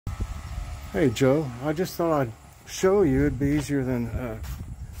Hey Joe, I just thought I'd show you. It'd be easier than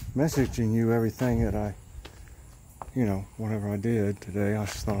messaging you everything that I, whatever I did today. I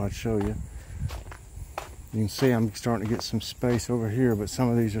just thought I'd show you. You can see I'm starting to get some space over here, but some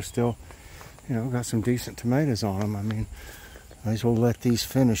of these are still, got some decent tomatoes on them. I mean, I might as well let these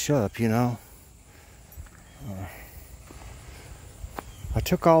finish up, I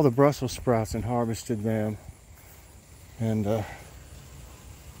took all the Brussels sprouts and harvested them, and wow,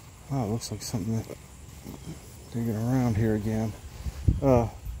 it looks like something that digging around here again.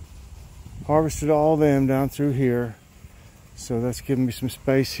 Harvested all of them down through here, so that's giving me some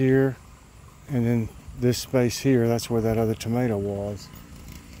space here, and then this space here, that's where that other tomato was.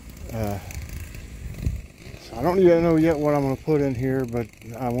 So I don't even know yet what I'm going to put in here, but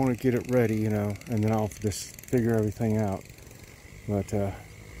I want to get it ready, and then I'll just figure everything out. But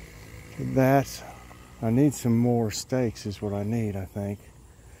that, I need some more stakes is what I need, I think.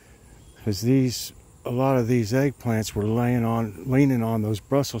 Because a lot of these eggplants were leaning on those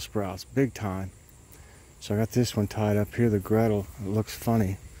Brussels sprouts big time. So I got this one tied up here, the Gretel. It looks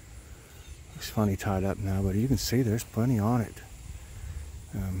funny. Looks funny tied up now, but you can see there's plenty on it.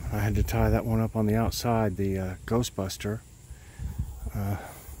 I had to tie that one up on the outside, the Ghostbuster.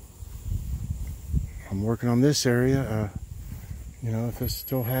 I'm working on this area. If it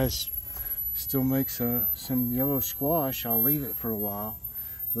still makes some yellow squash, I'll leave it for a while.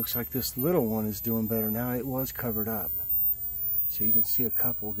 Looks like this little one is doing better now. It was covered up, so you can see a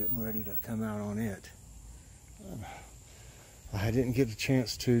couple getting ready to come out on it. I didn't get a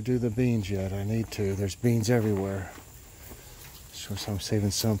chance to do the beans yet. I need to. There's beans everywhere, so I'm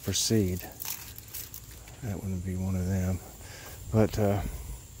saving some for seed. That wouldn't be one of them, but I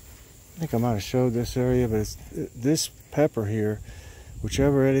think I might have showed this area. But this pepper here,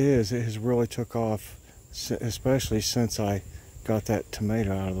 whichever it has really took off, especially since I got that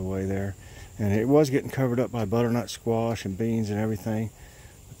tomato out of the way there. And it was getting covered up by butternut squash and beans and everything,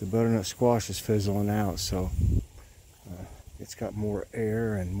 but the butternut squash is fizzling out, so it's got more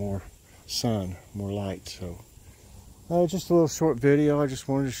air and more sun, more light. So just a little short video. I just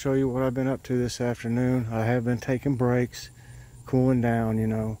wanted to show you what I've been up to this afternoon. I have been taking breaks, cooling down,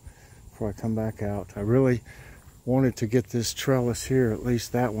 before I come back out. I really wanted to get this trellis here, at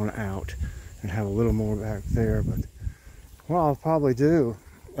least that one, out and have a little more back there. But what I'll probably do,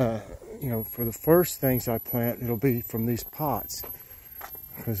 for the first things I plant, it'll be from these pots,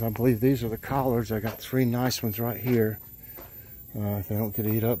 because I believe these are the collards. I got 3 nice ones right here, if they don't get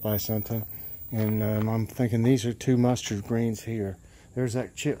eat up by something. And I'm thinking these are 2 mustard greens here. There's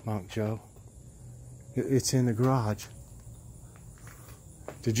that chipmunk, Joe. It's in the garage.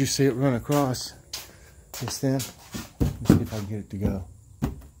 Did you see it run across just then? Let's see if I can get it to go.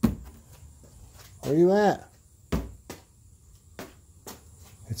 Where you at?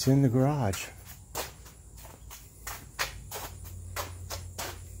 It's in the garage.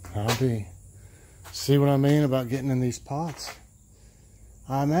 I'll be. See what I mean about getting in these pots?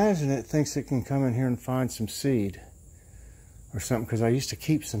 I imagine it thinks it can come in here and find some seed or something, because I used to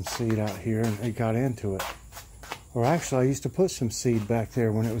keep some seed out here and it got into it. Or actually, I used to put some seed back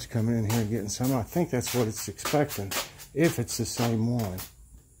there when it was coming in here and getting some. I think that's what it's expecting, if it's the same one.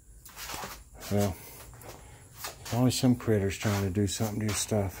 Well, only some critters trying to do something to your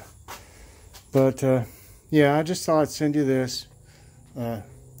stuff. But yeah, I just thought I'd send you this.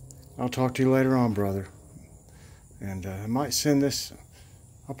 I'll talk to you later on, brother. And I might send this.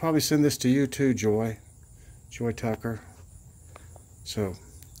 I'll probably send this to you too, Joy Tucker. So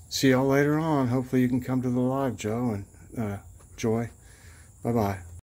see y'all later on. Hopefully you can come to the live, Joe and Joy. Bye bye.